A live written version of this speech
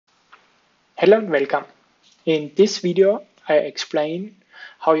Hello and welcome. In this video, I explain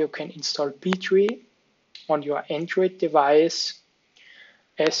how you can install b.tree on your Android device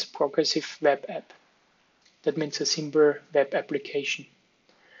as progressive web app. That means a simple web application.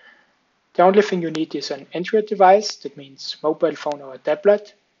 The only thing you need is an Android device, that means mobile phone or a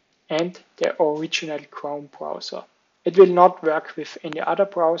tablet, and the original Chrome browser. It will not work with any other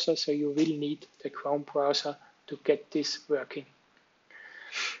browser, so you will need the Chrome browser to get this working.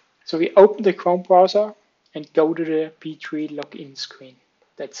 So we open the Chrome browser and go to the b.tree login screen.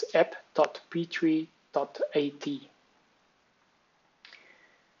 That's app.b.tree.at.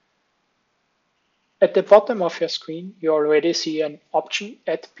 At the bottom of your screen, you already see an option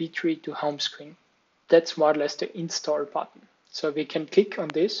Add b.tree to home screen. That's more or less the install button. So we can click on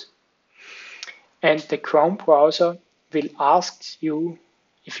this and the Chrome browser will ask you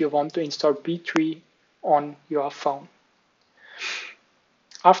if you want to install b.tree on your phone.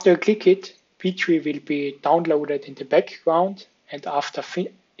 After you click it, b.tree will be downloaded in the background, and after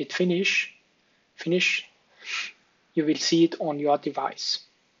it finish, you will see it on your device.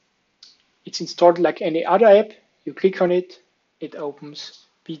 It's installed like any other app. You click on it, it opens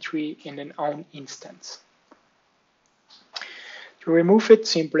b.tree in an own instance. To remove it,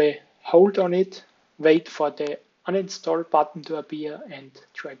 simply hold on it, wait for the uninstall button to appear and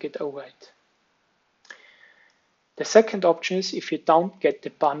drag it over it. The second option is if you don't get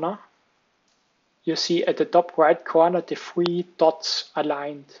the banner, you see at the top right corner the three dots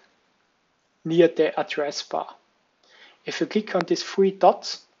aligned near the address bar. If you click on these three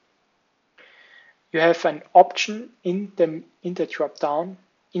dots, you have an option in the drop down,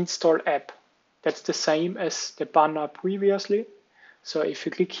 install app. That's the same as the banner previously. So if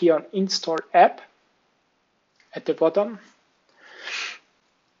you click here on install app at the bottom,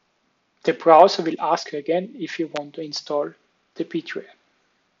 the browser will ask you again if you want to install the b.tree app.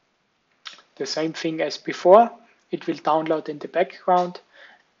 The same thing as before, it will download in the background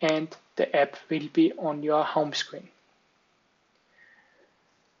and the app will be on your home screen.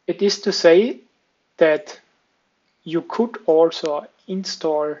 It is to say that you could also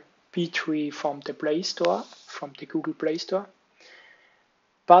install b.tree from the Play Store, from the Google Play Store,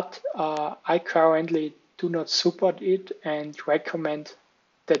 but I currently do not support it and recommend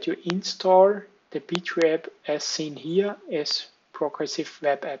that you install the b.tree app as seen here as progressive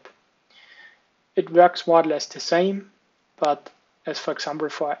web app. It works more or less the same, but as for example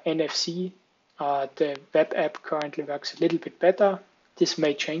for NFC, the web app currently works a little bit better. This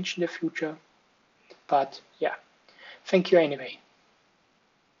may change in the future, but yeah, thank you anyway.